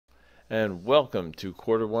and welcome to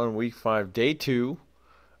quarter one, week 5, day 2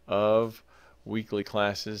 of weekly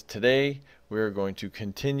classes. Today we are going to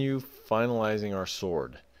continue finalizing our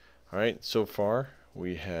sword. Alright, so far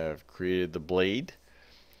we have created the blade,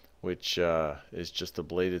 which is just the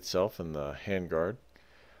blade itself and the handguard.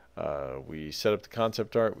 We set up the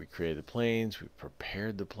concept art, we created planes, we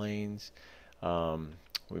prepared the planes,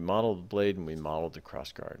 we modeled the blade, and we modeled the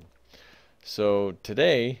crossguard. So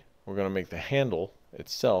today we're going to make the handle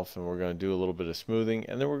itself, and we're going to do a little bit of smoothing,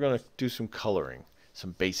 and then we're going to do some coloring,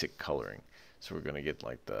 some basic coloring. So we're going to get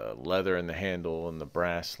like the leather in the handle and the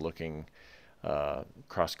brass looking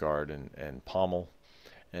crossguard and pommel.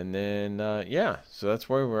 And then yeah, so that's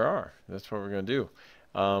where we are. That's what we're going to do.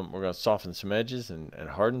 We're going to soften some edges and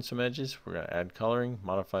harden some edges. We're going to add coloring,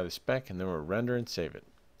 modify the spec, and then we'll render and save it.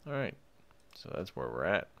 Alright, so that's where we're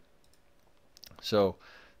at. So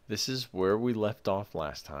this is where we left off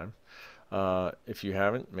last time. If you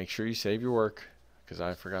haven't, make sure you save your work, because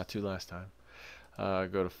I forgot to last time.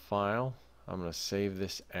 Go to File. I'm going to save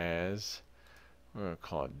this as, we're going to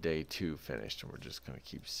call it day 2 finished, and we're just going to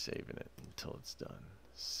keep saving it until it's done.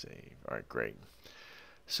 Save. Alright, great.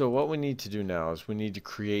 So what we need to do now is we need to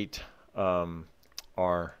create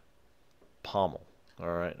our pommel.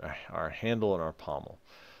 Alright, our handle and our pommel.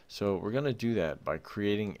 So we're going to do that by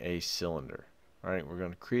creating a cylinder. Alright, we're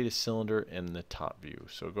going to create a cylinder in the top view.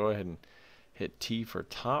 So go ahead and hit T for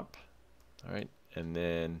top. Alright, and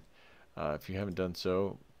then if you haven't done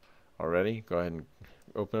so already, go ahead and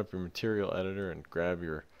open up your material editor and grab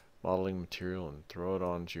your modeling material and throw it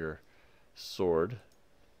onto your sword.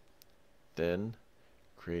 Then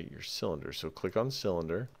create your cylinder. So click on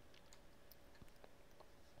cylinder.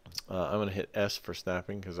 I'm going to hit S for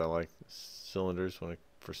snapping because I like cylinders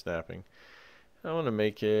for snapping. I want to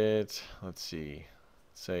make it, let's see,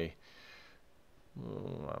 say, I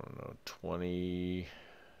don't know, 20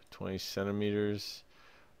 centimeters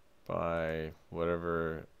by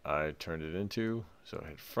whatever I turned it into. So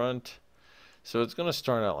hit front. So it's going to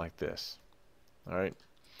start out like this. Alright,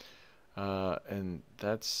 and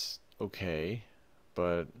that's okay,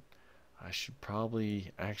 but I should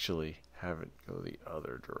probably actually have it go the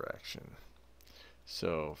other direction.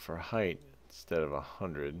 So for height, instead of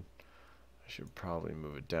 100, I should probably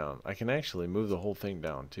move it down. I can actually move the whole thing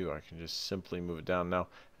down too. I can just simply move it down. Now,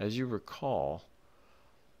 as you recall,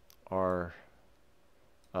 our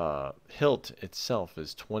hilt itself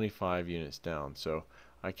is 25 units down. So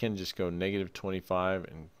I can just go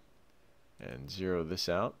 -25 and zero this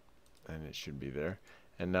out, and it should be there.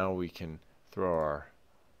 And now we can throw our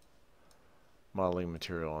modeling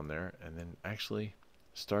material on there and then actually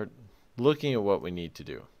start looking at what we need to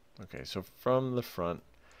do. Okay, so from the front,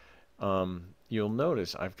 you'll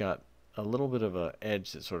notice I've got a little bit of an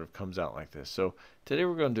edge that sort of comes out like this. So today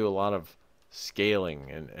we're going to do a lot of scaling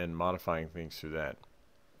and modifying things through that.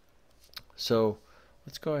 So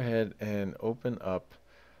let's go ahead and open up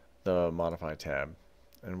the Modify tab,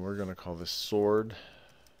 and we're going to call this Sword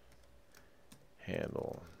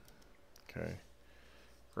Handle. Okay,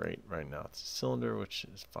 great. Right now it's a cylinder, which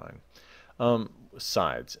is fine.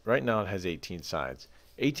 Sides. Right now it has 18 sides.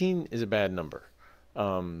 18 is a bad number.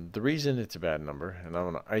 The reason it's a bad number, and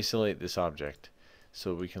I'm going to isolate this object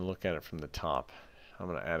so we can look at it from the top. I'm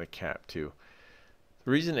going to add a cap too.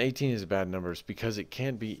 The reason 18 is a bad number is because it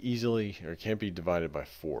can't be easily, or can't be divided by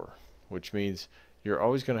 4, which means you're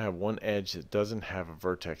always going to have one edge that doesn't have a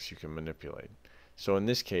vertex you can manipulate. So in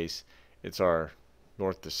this case, it's our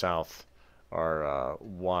north to south, our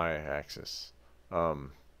y-axis.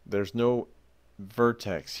 There's no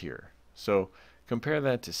vertex here. So compare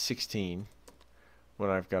that to 16, when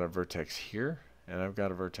I've got a vertex here and I've got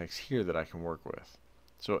a vertex here that I can work with.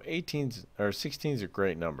 So 16 is a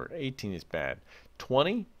great number. 18 is bad.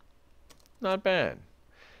 20, not bad.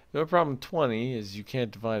 The only problem with 20 is you can't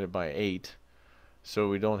divide it by 8, so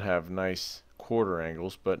we don't have nice quarter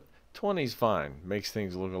angles, but 20 is fine. Makes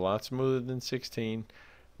things look a lot smoother than 16,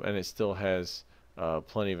 and it still has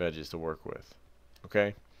plenty of edges to work with.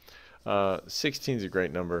 Okay, 16 is a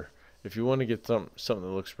great number. If you want to get something that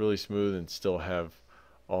looks really smooth and still have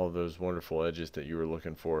all of those wonderful edges that you were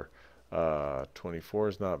looking for, 24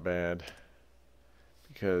 is not bad,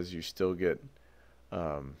 because you still get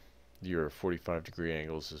your 45-degree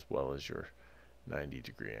angles as well as your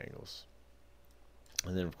 90-degree angles.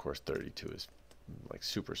 And then of course 32 is like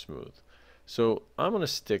super smooth. So I'm going to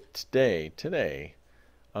stick today,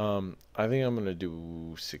 I think I'm going to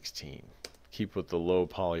do 16. Keep with the low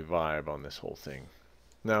poly vibe on this whole thing.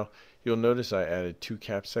 Now you'll notice I added 2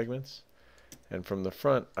 cap segments, and from the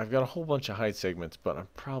front I've got a whole bunch of height segments, but I'm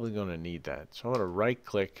probably going to need that. So I'm going to right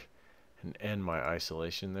click and end my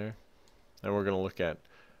isolation there, and we're going to look at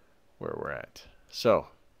where we're at. So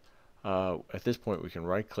at this point we can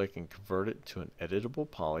right click and convert it to an editable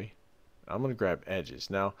poly. I'm going to grab edges.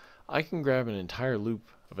 Now I can grab an entire loop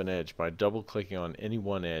of an edge by double clicking on any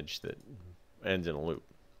one edge that ends in a loop.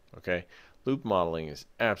 Okay, loop modeling is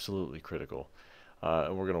absolutely critical,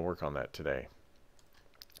 and we're going to work on that today.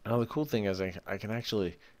 Now the cool thing is I can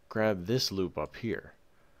actually grab this loop up here.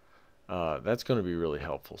 That's going to be really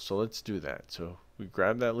helpful. So let's do that. So we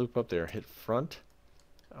grab that loop up there, hit front.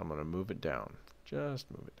 I'm going to move it down. Just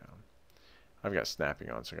move it down. I've got snapping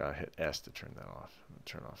on, so I got to hit S to turn that off. I'm going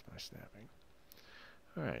to turn off my snapping.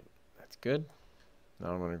 All right, that's good.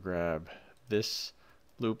 Now I'm going to grab this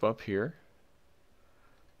loop up here.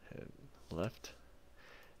 Hit left.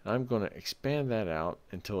 And I'm going to expand that out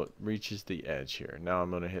until it reaches the edge here. Now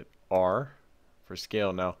I'm going to hit R for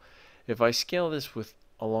scale. Now, if I scale this with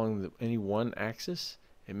along any one axis,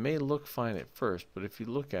 it may look fine at first, but if you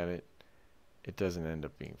look at it, it doesn't end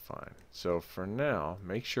up being fine. So for now,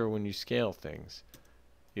 make sure when you scale things,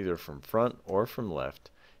 either from front or from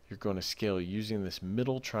left, you're going to scale using this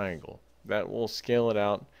middle triangle. That will scale it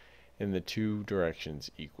out in the two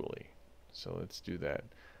directions equally. So let's do that.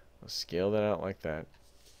 I'll scale that out like that,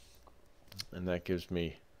 and that gives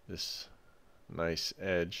me this nice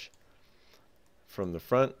edge from the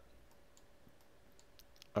front.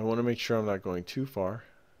 I want to make sure I'm not going too far.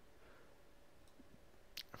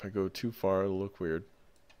 If I go too far, it'll look weird.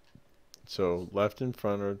 So left and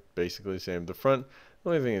front are basically the same. The front, the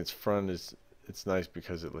only thing that's front is it's nice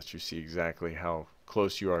because it lets you see exactly how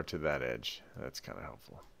close you are to that edge. That's kind of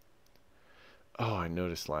helpful. Oh, I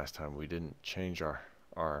noticed last time we didn't change our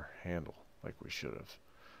handle like we should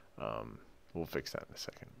have. We'll fix that in a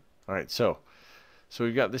second. All right, so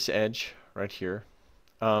we've got this edge right here.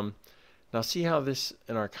 Now see how this,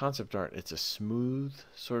 in our concept art, it's a smooth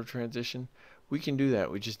sort of transition? We can do that,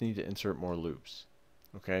 we just need to insert more loops.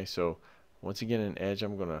 Okay, so once again in edge,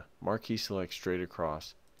 I'm going to marquee select straight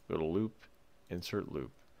across, go to loop, insert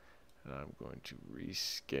loop, and I'm going to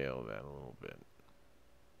rescale that a little bit.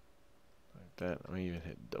 Like that. I'm going to even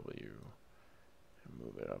hit W and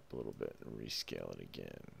move it up a little bit and rescale it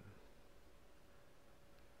again.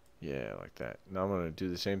 Yeah, like that. Now I'm going to do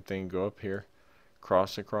the same thing, go up here,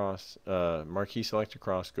 cross across, marquee select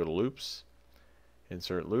across, go to loops,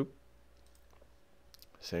 insert loop,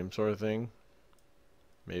 same sort of thing,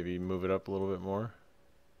 maybe move it up a little bit more.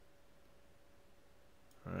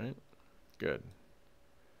 Alright, good.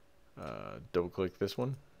 Double click this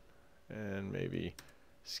one and maybe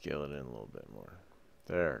scale it in a little bit more.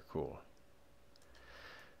 There, cool.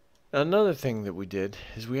 Now another thing that we did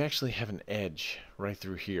is we actually have an edge right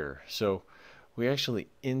through here. So we actually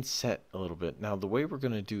inset a little bit. Now the way we're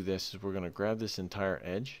going to do this is we're going to grab this entire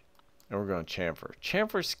edge and we're going to chamfer.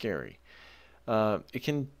 Chamfer's scary. It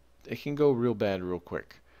can go real bad real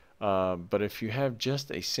quick. But if you have just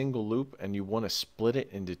a single loop and you want to split it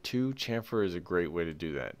into two, chamfer is a great way to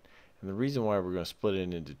do that. And the reason why we're going to split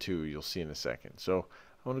it into two, you'll see in a second. So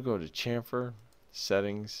I want to go to chamfer,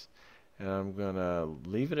 settings, and I'm going to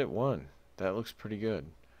leave it at 1. That looks pretty good.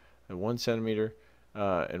 At 1 centimeter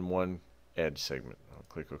and 1 edge segment. I'll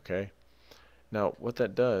click OK. Now what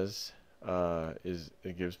that does is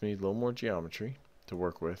it gives me a little more geometry to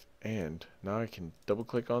work with, and now I can double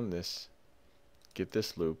click on this, get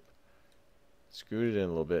this loop, scoot it in a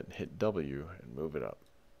little bit, and hit W and move it up.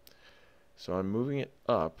 So I'm moving it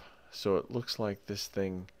up so it looks like this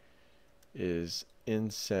thing is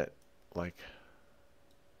inset, like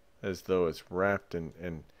as though it's wrapped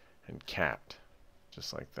and capped,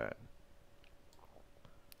 just like that.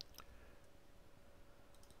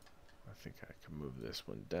 I think I can move this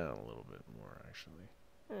one down a little bit more, actually.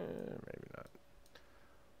 Maybe not.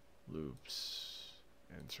 Loops,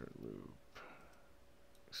 insert loop,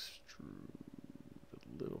 extrude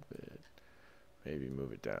a little bit, maybe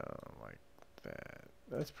move it down like that.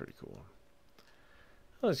 That's pretty cool.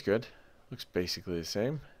 Oh, that's good. Looks basically the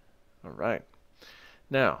same. All right.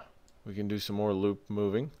 Now we can do some more loop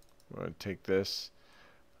moving. I'm going to take this,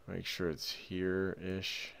 make sure it's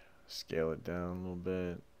here-ish, scale it down a little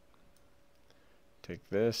bit. Take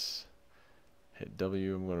this, hit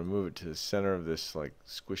W. I'm going to move it to the center of this like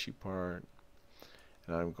squishy part,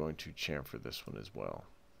 and I'm going to chamfer this one as well.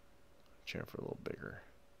 Chamfer a little bigger.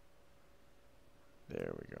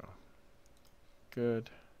 There we go. Good.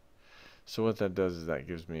 So what that does is that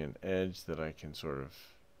gives me an edge that I can sort of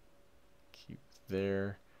keep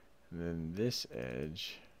there, and then this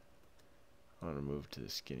edge I want to move to the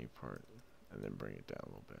skinny part and then bring it down a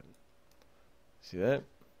little bit. See that?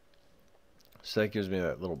 So that gives me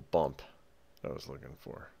that little bump that I was looking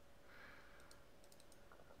for.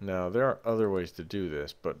 Now there are other ways to do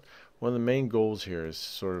this, but one of the main goals here is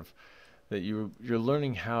sort of that you're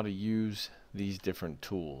learning how to use these different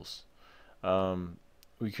tools.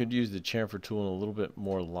 We could use the chamfer tool in a little bit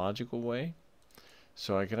more logical way.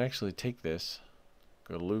 So I can actually take this,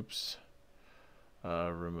 go to loops,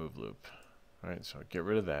 remove loop. Alright, so get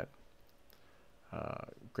rid of that.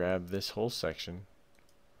 Grab this whole section,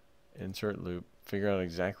 insert loop, figure out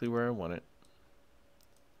exactly where I want it.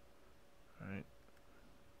 Alright,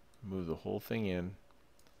 move the whole thing in.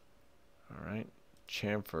 Alright,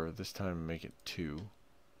 chamfer, this time make it 2.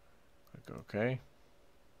 Click OK.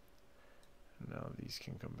 And now these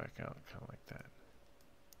can come back out kind of like that.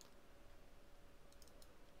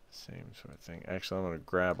 Same sort of thing. Actually, I'm going to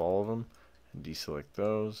grab all of them and deselect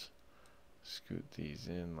those. Scoot these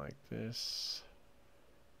in like this.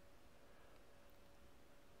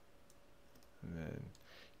 And then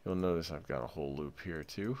you'll notice I've got a whole loop here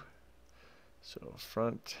too. So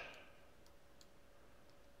front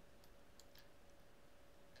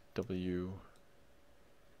W,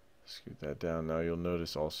 scoot that down. Now you'll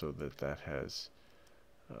notice also that that has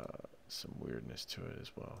some weirdness to it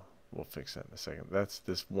as well. We'll fix that in a second. That's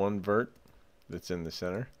this one vert that's in the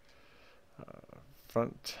center.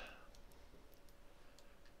 Front,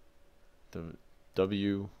 the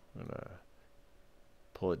W, I'm going to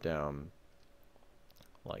pull it down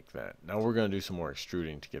like that. Now we're going to do some more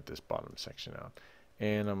extruding to get this bottom section out.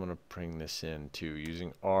 And I'm going to bring this in too,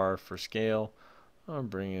 using R for scale. I'll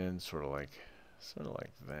bring it in sort of like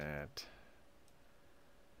that.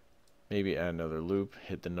 Maybe add another loop,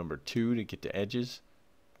 hit the number 2 to get to edges.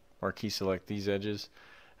 Marquee select these edges,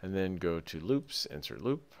 and then go to loops, insert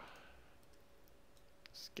loop,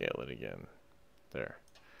 scale it again. There.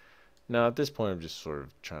 Now at this point I'm just sort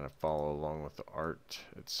of trying to follow along with the art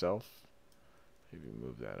itself. Maybe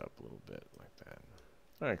move that up a little bit like that.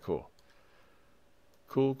 Alright, cool.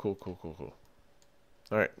 Cool.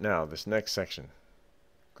 Alright, now this next section.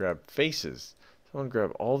 Grab faces. So I want to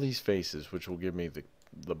grab all these faces, which will give me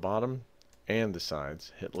the bottom and the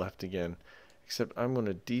sides. Hit left again. Except I'm going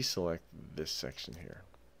to deselect this section here.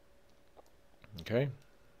 Okay?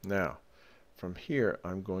 Now, from here,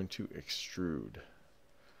 I'm going to extrude.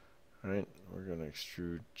 Alright, we're going to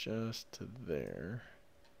extrude just to there.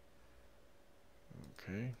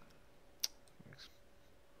 Okay. Let's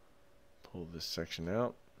pull this section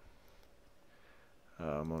out.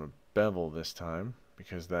 I'm going to bevel this time,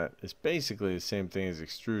 because that is basically the same thing as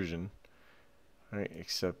extrusion. Alright,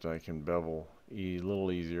 except I can bevel a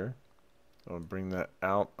little easier. I'll bring that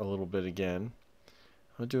out a little bit again.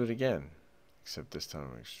 I'll do it again, except this time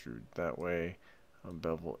I'll extrude that way. I'll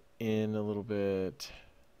bevel in a little bit.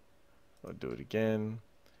 I'll do it again.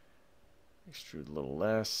 Extrude a little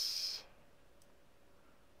less.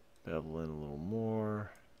 Bevel in a little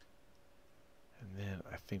more. And then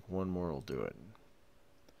I think one more will do it.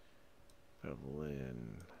 Bevel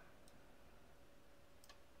in.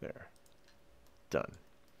 There. Done.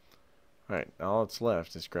 Alright, now all that's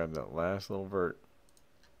left is grab that last little vert.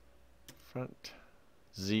 Front.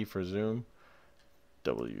 Z for zoom.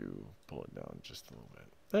 W, pull it down just a little bit.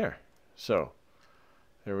 There. So,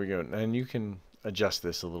 there we go. And you can adjust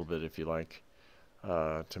this a little bit if you like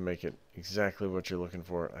to make it exactly what you're looking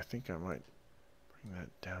for. I think I might bring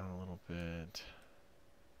that down a little bit.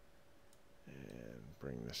 And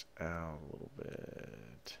bring this out a little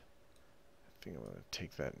bit. I think I'm going to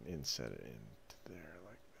take that and inset it into there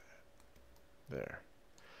like that. There.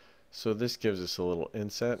 So this gives us a little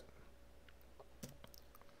inset.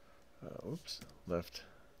 Oops. Left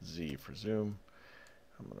Z for zoom.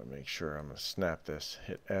 I'm going to make sure I'm going to snap this.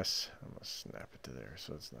 Hit S. I'm going to snap it to there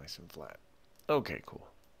so it's nice and flat. Okay, cool.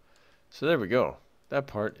 So there we go. That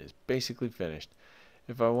part is basically finished.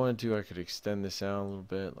 If I wanted to, I could extend this out a little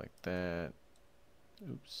bit like that.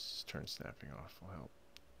 Oops. Turn snapping off will help.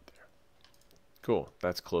 There. Cool.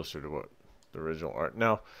 That's closer to what the original art.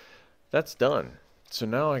 Now, that's done. So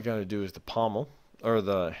now I got to do is the pommel, or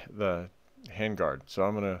the handguard. So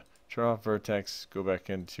I'm going to turn off vertex, go back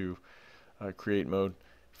into create mode.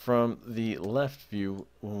 From the left view,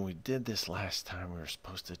 when we did this last time, we were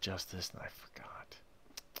supposed to adjust this, and I forgot.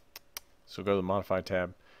 So go to the Modify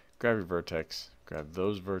tab, grab your vertex, grab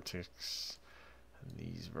those vertex, and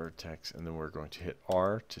these vertex, and then we're going to hit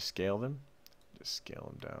R to scale them. Just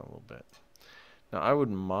scale them down a little bit. Now, I would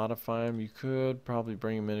modify them. You could probably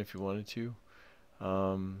bring them in if you wanted to.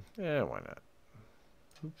 Yeah, why not?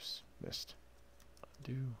 Oops, missed.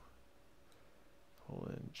 Undo. Pull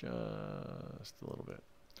in just a little bit.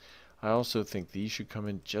 I also think these should come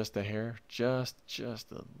in just a hair. Just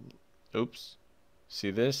a... Oops. See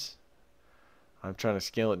this? I'm trying to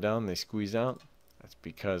scale it down. They squeeze out. That's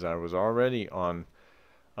because I was already on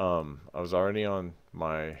I was already on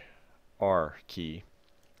my R key,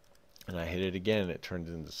 and I hit it again, and it turns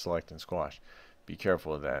into select and squash. Be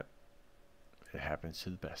careful of that. It happens to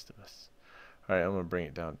the best of us. All right, I'm going to bring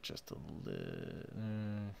it down just a little.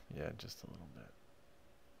 Yeah, just a little bit.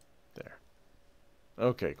 There.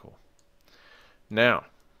 Okay, cool. Now,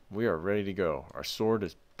 we are ready to go. Our sword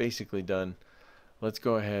is basically done. Let's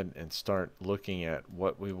go ahead and start looking at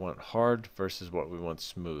what we want hard versus what we want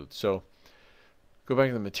smooth. So, go back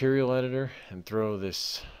to the material editor and throw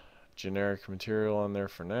this generic material on there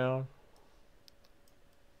for now.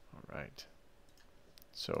 All right.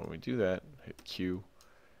 So when we do that, hit Q,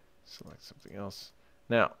 select something else.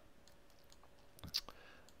 Now,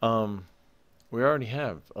 we already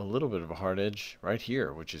have a little bit of a hard edge right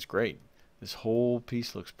here, which is great. This whole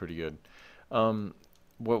piece looks pretty good.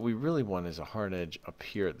 What we really want is a hard edge up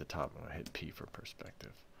here at the top. I'm going to hit P for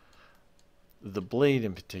perspective. The blade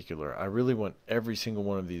in particular, I really want every single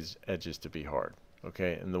one of these edges to be hard.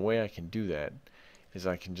 Okay, and the way I can do that is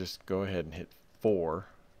I can just go ahead and hit 4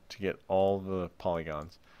 to get all the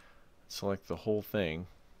polygons. Select the whole thing,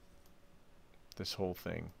 this whole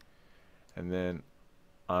thing, and then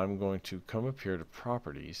I'm going to come up here to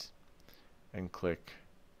properties and click,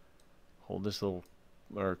 hold this little,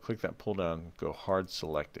 or click that pull down, go hard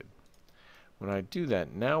selected. When I do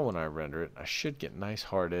that, now when I render it, I should get nice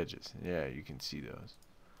hard edges. Yeah, you can see those.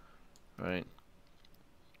 Right?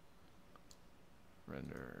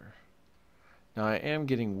 Render. Now I am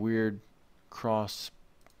getting weird cross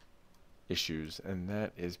issues, and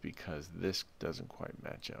that is because this doesn't quite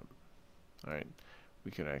match up. Alright,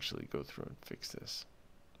 we can actually go through and fix this.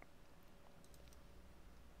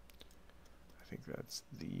 I think that's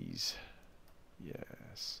these.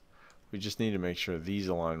 Yes. We just need to make sure these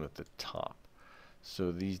align with the top.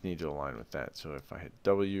 So these need to align with that. So if I hit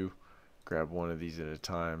W, grab one of these at a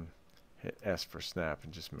time, hit S for snap,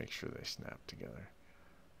 and just make sure they snap together.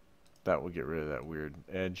 That will get rid of that weird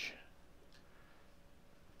edge.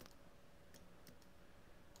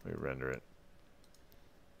 We render it.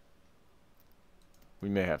 We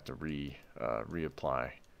may have to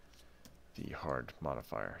reapply the hard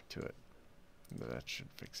modifier to it. That should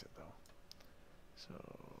fix it though. So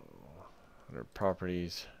under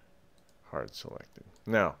properties, hard selected.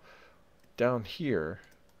 Now down here,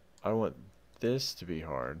 I want this to be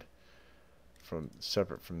hard,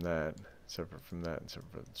 separate from that, separate from that, and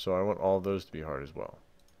separate from that. So I want all those to be hard as well,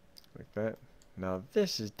 like that. Now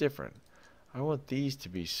this is different. I want these to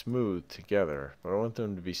be smooth together, but I want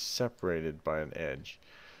them to be separated by an edge.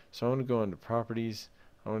 So I want to go into properties.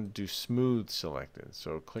 I want to do smooth selected.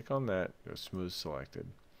 So click on that, go smooth selected.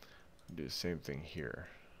 Do the same thing here.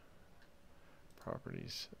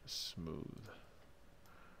 Properties, smooth.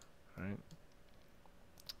 Alright.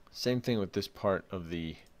 Same thing with this part of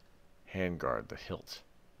the handguard, the hilt,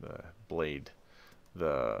 the blade,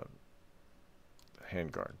 the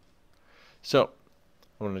handguard. So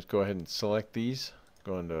I'm going to go ahead and select these,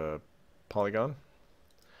 go into polygon.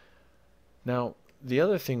 Now, the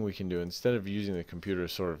other thing we can do, instead of using the computer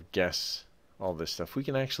to sort of guess all this stuff, we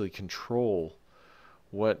can actually control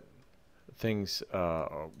what things,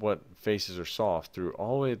 what faces are soft through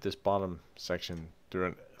all the way at this bottom section through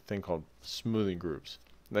a thing called smoothing groups.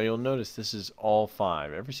 Now you'll notice this is all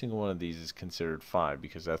 5. Every single one of these is considered 5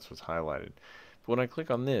 because that's what's highlighted. But when I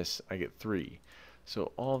click on this, I get 3.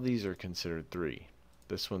 So all these are considered 3.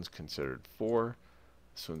 This one's considered 4.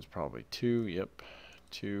 This one's probably 2. Yep,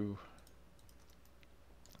 2.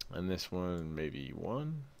 And this one maybe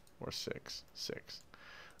 1 or 6. 6.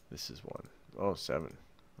 This is 1. Oh, 7.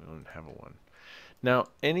 We don't have a 1. Now,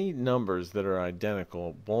 any numbers that are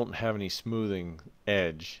identical won't have any smoothing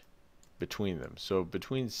edge between them. So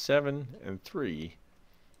between 7 and 3,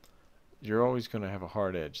 you're always going to have a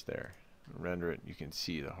hard edge there. Render it, you can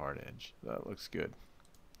see the hard edge. That looks good.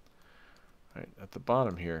 Right, at the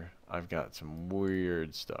bottom here, I've got some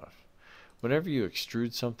weird stuff. Whenever you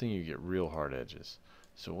extrude something, you get real hard edges.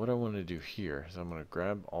 So what I want to do here is I'm going to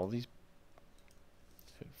grab all these.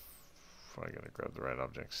 I got to grab the right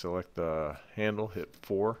object. Select the handle, hit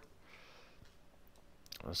 4.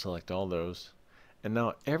 I'll select all those. And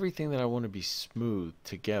now everything that I want to be smooth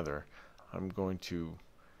together, I'm going to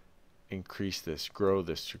increase this, grow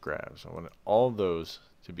this to grab. So I want all those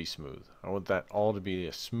to be smooth. I want that all to be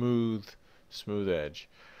a smooth edge.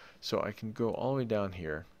 So I can go all the way down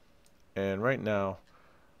here, and right now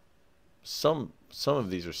some of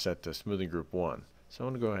these are set to smoothing group 1. So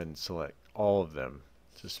I'm going to go ahead and select all of them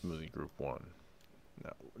to smoothing group 1.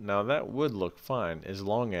 Now that would look fine as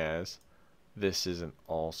long as this isn't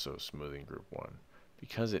also smoothing group 1.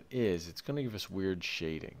 Because it is, it's going to give us weird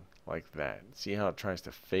shading like that. See how it tries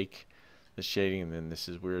to fake the shading, and then this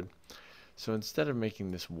is weird. So instead of making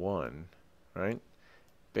this 1, right,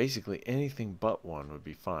 basically anything but 1 would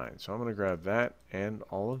be fine. So I'm going to grab that and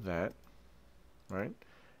all of that, right,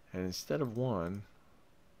 and instead of 1,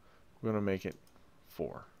 we're going to make it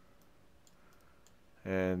 4.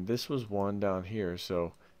 And this was 1 down here,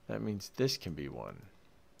 so that means this can be 1.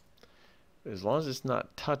 As long as it's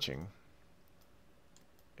not touching,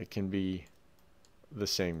 it can be the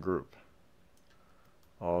same group.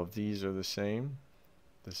 All of these are the same.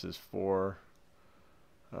 This is 4.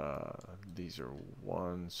 These are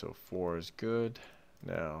 1, so 4 is good.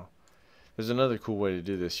 Now, there's another cool way to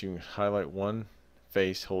do this. You can highlight one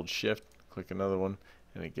face, hold shift, click another one,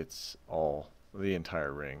 and it gets the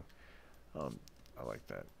entire ring. I like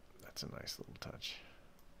that. That's a nice little touch.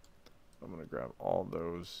 I'm going to grab all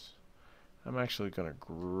those. I'm actually going to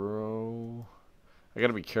grow. I got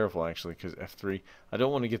to be careful actually, because F3, I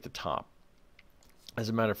don't want to get the top. As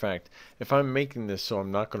a matter of fact, if I'm making this so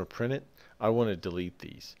I'm not going to print it, I want to delete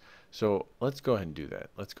these. So let's go ahead and do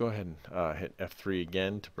that. Let's go ahead and hit F3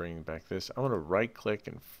 again to bring back this. I'm going to right click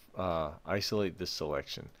and isolate this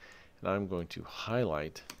selection, and I'm going to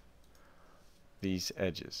highlight these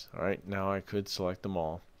edges. Alright, now I could select them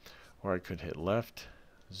all, or I could hit left,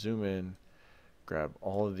 zoom in, grab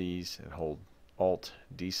all of these and hold Alt,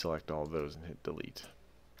 deselect all of those and hit delete.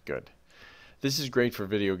 Good. This is great for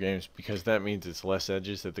video games because that means it's less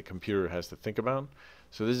edges that the computer has to think about.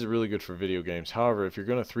 So this is really good for video games. However, if you're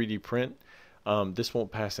going to 3D print, this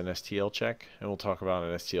won't pass an STL check, and we'll talk about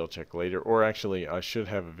an STL check later. Or actually, I should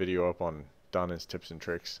have a video up on Donna's tips and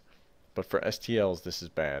tricks. But for STLs, this is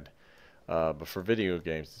bad. But for video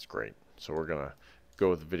games, it's great. So we're going to go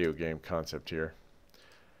with the video game concept here.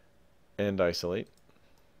 And isolate.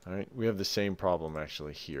 Alright, we have the same problem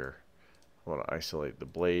actually here. I want to isolate the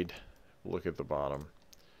blade. Look at the bottom.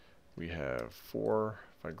 We have 4.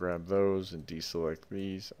 If I grab those and deselect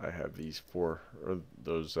these, I have these 4, or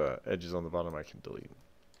those edges on the bottom I can delete.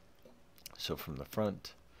 So from the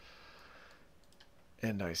front,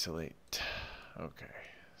 and isolate. Okay,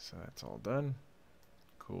 so that's all done.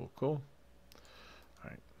 Cool, cool.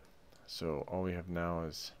 Alright, so all we have now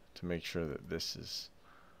is to make sure that this is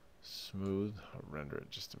smooth. I'll render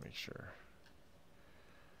it just to make sure.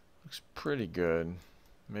 Looks pretty good.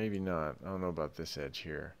 Maybe not. I don't know about this edge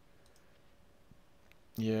here.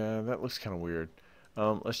 Yeah, that looks kind of weird.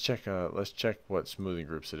 Let's check what smoothing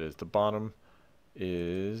groups it is. The bottom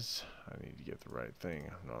is, I need to get the right thing.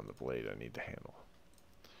 Not on the blade, I need the handle.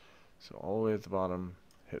 So all the way at the bottom,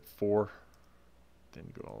 hit 4,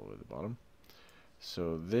 then go all the way to the bottom.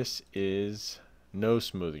 So this is no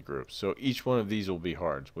smoothing groups. So each one of these will be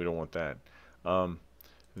hard. We don't want that.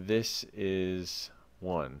 This is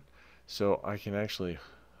 1. So I can actually,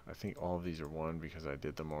 I think all of these are 1 because I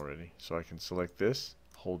did them already. So I can select this,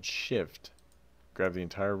 hold shift, grab the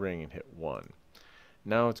entire ring and hit 1.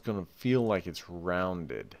 Now it's going to feel like it's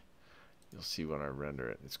rounded. You'll see when I render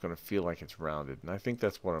it. It's going to feel like it's rounded, and I think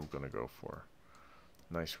that's what I'm going to go for.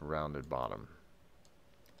 Nice rounded bottom.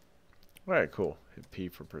 Alright, cool. Hit P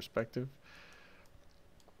for perspective.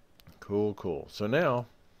 Cool, cool. So now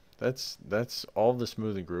that's all the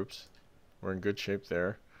smoothing groups. We're in good shape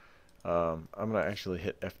there. I'm going to actually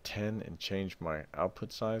hit F10 and change my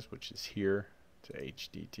output size, which is here, to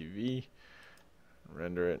HDTV.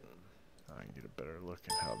 Render it. I can get a better look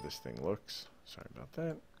at how this thing looks. Sorry about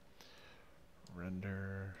that.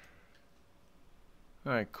 Render.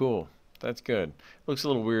 Alright, cool. That's good. Looks a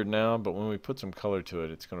little weird now, but when we put some color to it,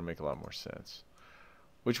 it's going to make a lot more sense.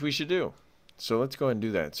 Which we should do. So let's go ahead and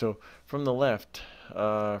do that. So from the left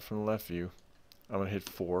view, I'm going to hit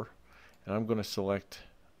 4, and I'm going to select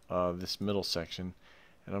this middle section,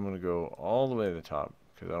 and I'm going to go all the way to the top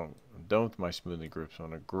because I'm done with my smoothing groups. So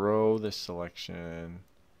I'm going to grow this selection.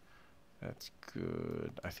 That's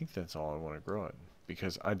good. I think that's all I want to grow it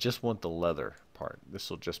because I just want the leather part. This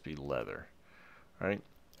will just be leather. All right.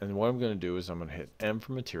 And what I'm going to do is I'm going to hit M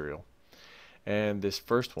for material, and this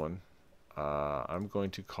first one I'm going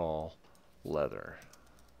to call leather.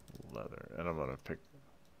 And I'm going to pick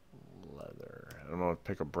leather. And I'm going to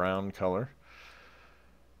pick a brown color.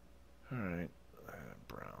 Alright,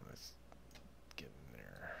 brown is getting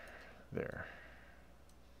there. There.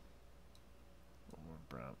 One more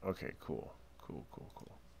brown. Okay, cool. Cool.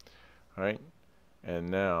 Alright, and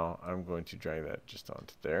now I'm going to drag that just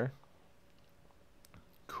onto there.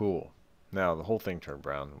 Cool. Now the whole thing turned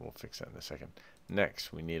brown, and we'll fix that in a second.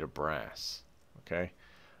 Next, we need a brass. Okay,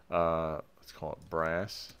 let's call it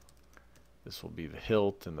brass. This will be the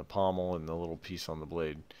hilt and the pommel and the little piece on the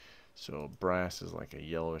blade. So brass is like a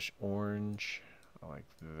yellowish orange. I like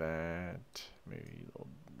that. Maybe a little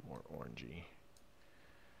more orangey.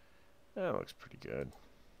 That looks pretty good.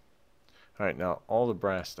 Alright, now all the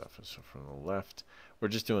brass stuff is from the left. We're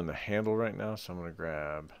just doing the handle right now, so I'm going to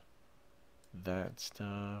grab that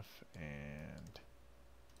stuff and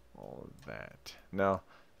all of that. Now,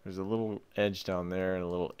 there's a little edge down there and a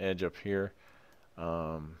little edge up here.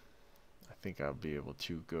 I think I'll be able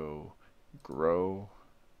to go grow.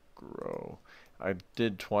 I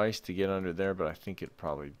did twice to get under there, but I think it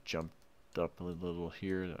probably jumped up a little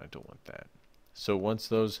here, and I don't want that. So once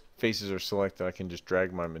those faces are selected, I can just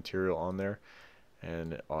drag my material on there,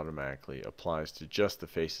 and it automatically applies to just the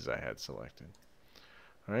faces I had selected.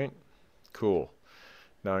 Alright, cool.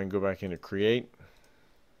 Now I can go back into create.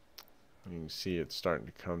 You can see it's starting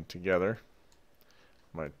to come together.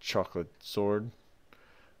 My chocolate sword.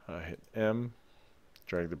 Hit M,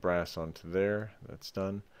 drag the brass onto there. That's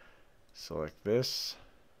done. Select this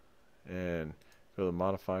and go to the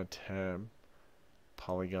modify tab,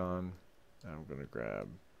 polygon. I'm going to grab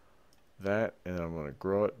that and I'm going to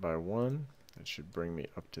grow it by 1. That should bring me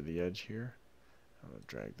up to the edge here. I'm going to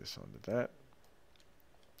drag this onto that.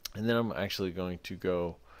 And then I'm actually going to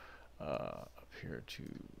go up here to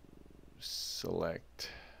select.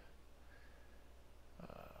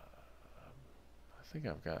 I think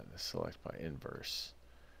I've got the select by inverse.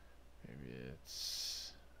 Maybe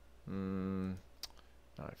it's. Now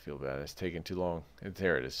I feel bad. It's taking too long.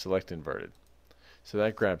 There it is. Select inverted. So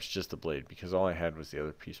that grabs just the blade because all I had was the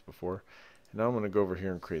other piece before. And now I'm going to go over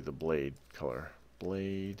here and create the blade color.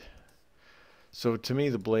 Blade. So to me,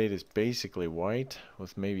 the blade is basically white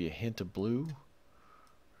with maybe a hint of blue.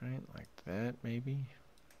 Right? Like that, maybe.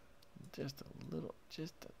 Just a little,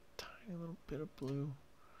 just a tiny little bit of blue.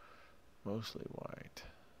 Mostly white.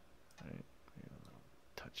 Right? Maybe a little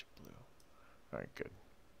touch of blue. Alright, good.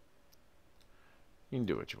 You can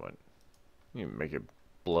do what you want. You can make it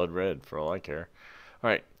blood red for all I care.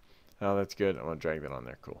 Alright, now that's good. I'm going to drag that on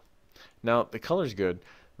there. Cool. Now, the color's good.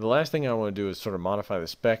 The last thing I want to do is sort of modify the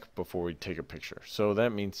spec before we take a picture. So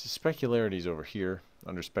that means specularity is over here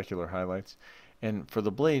under specular highlights. And for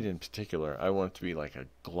the blade in particular, I want it to be like a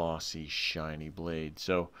glossy, shiny blade.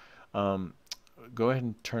 So go ahead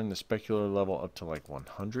and turn the specular level up to like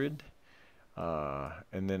 100.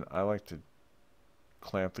 And then I like to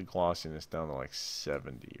clamp the glossiness down to like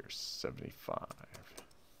 70 or 75.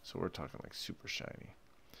 So we're talking like super shiny.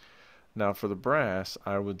 Now for the brass,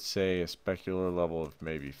 I would say a specular level of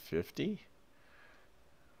maybe 50,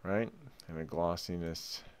 right? And a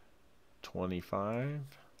glossiness 25.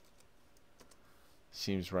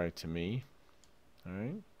 Seems right to me. All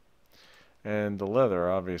right. And the leather,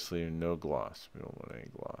 obviously, no gloss. We don't want any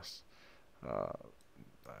gloss. I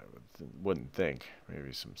wouldn't think.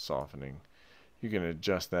 Maybe some softening. You can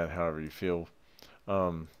adjust that however you feel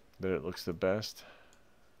that it looks the best.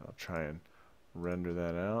 I'll try and render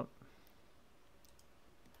that out.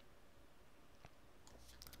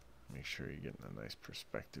 Make sure you're getting a nice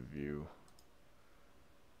perspective view.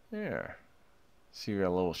 There. See, you got a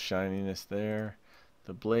little shininess there.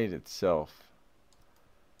 The blade itself.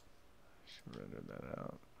 Should render that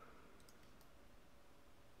out.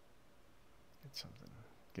 Get something.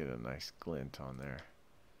 Get a nice glint on there.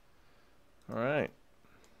 Alright.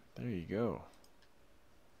 There you go.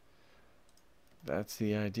 That's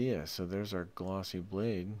the idea. So there's our glossy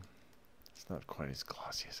blade. It's not quite as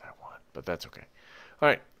glossy as I want, but that's okay.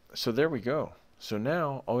 Alright. So there we go. So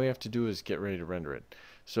now all we have to do is get ready to render it.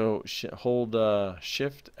 So hold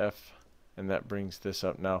Shift F, and that brings this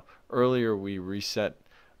up. Now earlier we reset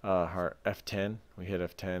our F10. We hit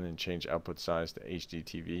F10 and change output size to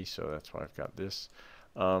HDTV. So that's why I've got this.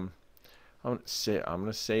 I'm gonna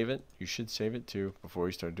save it. You should save it too before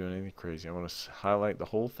you start doing anything crazy. I'm gonna highlight the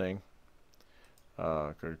whole thing.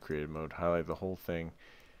 Go to creative mode. Highlight the whole thing.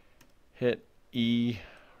 Hit E.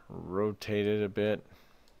 Rotate it a bit.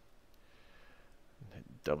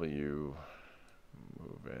 W,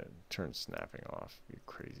 move it, turn snapping off, you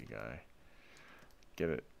crazy guy. Get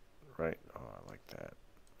it right. Oh, I like that.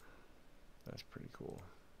 That's pretty cool.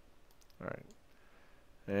 Alright.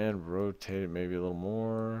 And rotate it maybe a little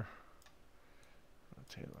more.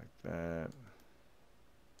 Rotate it like that.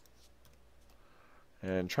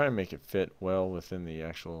 And try and make it fit well within the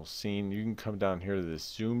actual scene. You can come down here to this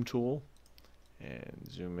zoom tool and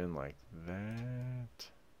zoom in like that.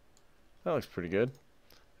 That looks pretty good.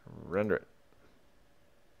 Render it.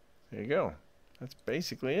 There you go. That's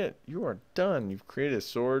basically it. You are done. You've created a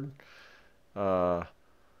sword.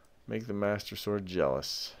 Make the master sword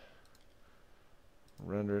jealous.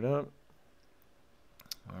 Render it up.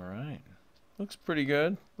 Alright. Looks pretty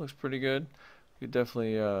good. Looks pretty good. You could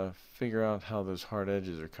definitely figure out how those hard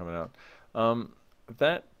edges are coming out.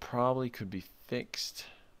 That probably could be fixed.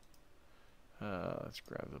 Let's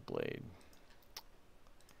grab the blade.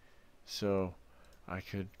 So I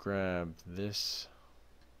could grab this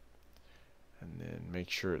and then make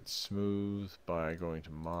sure it's smooth by going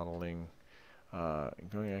to modeling,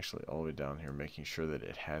 going actually all the way down here, making sure that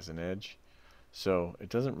it has an edge. So it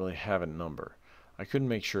doesn't really have a number. I couldn't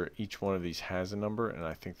make sure each one of these has a number, and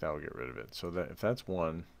I think that will get rid of it. So that if that's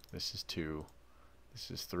 1, this is 2,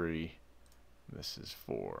 this is 3, this is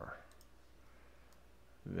 4.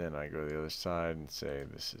 Then I go to the other side and say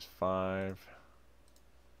this is 5,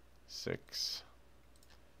 6,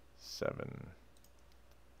 7,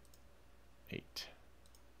 8.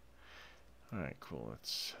 Alright, cool.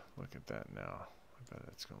 Let's look at that now. I bet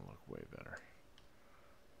that's going to look way better.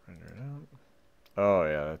 Render it out. Oh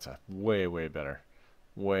yeah, that's a way better.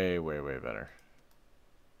 Way better.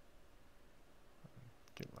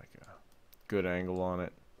 Get like a good angle on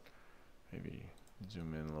it. Maybe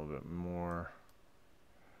zoom in a little bit more.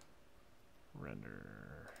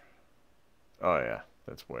 Render. Oh yeah,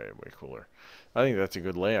 that's way cooler. I think that's a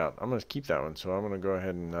good layout. I'm going to keep that one, so I'm going to go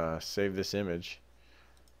ahead and save this image.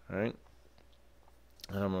 Alright.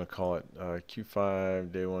 And I'm going to call it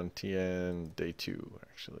Q5 Day 1 TN Day 2,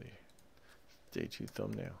 actually. Day 2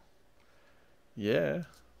 thumbnail. Yeah.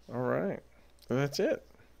 Alright. And that's it.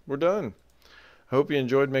 We're done. I hope you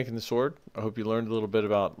enjoyed making the sword. I hope you learned a little bit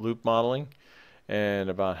about loop modeling and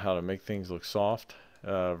about how to make things look soft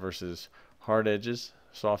versus hard edges.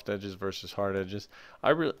 Soft edges versus hard edges.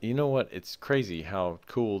 You know what? It's crazy how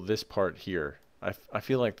cool this part here. I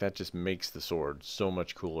feel like that just makes the sword so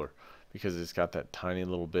much cooler because it's got that tiny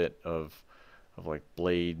little bit of like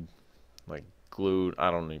blade, like glued.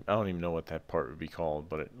 I don't even know what that part would be called,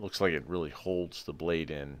 but it looks like it really holds the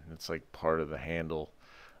blade in. It's like part of the handle.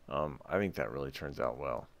 I think that really turns out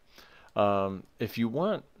well. If you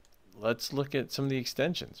want, let's look at some of the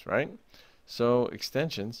extensions, right? So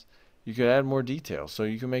extensions, you could add more detail. So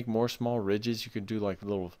you can make more small ridges. You could do like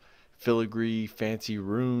little filigree, fancy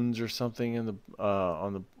runes or something in the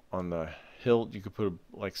on the hilt. You could put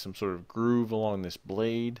like some sort of groove along this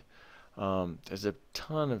blade. There's a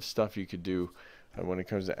ton of stuff you could do when it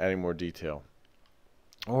comes to adding more detail.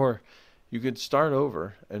 Or you could start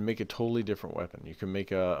over and make a totally different weapon. You can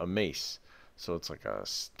make a mace. So it's like a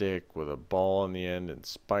stick with a ball on the end and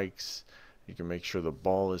spikes. You can make sure the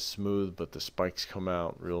ball is smooth, but the spikes come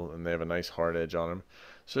out real, and they have a nice hard edge on them.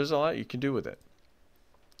 So there's a lot you can do with it.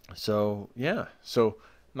 So yeah, so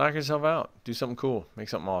knock yourself out. Do something cool. Make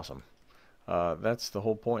something awesome. That's the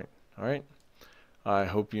whole point. All right. I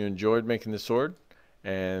hope you enjoyed making the sword,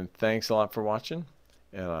 and thanks a lot for watching,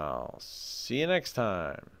 and I'll see you next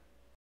time.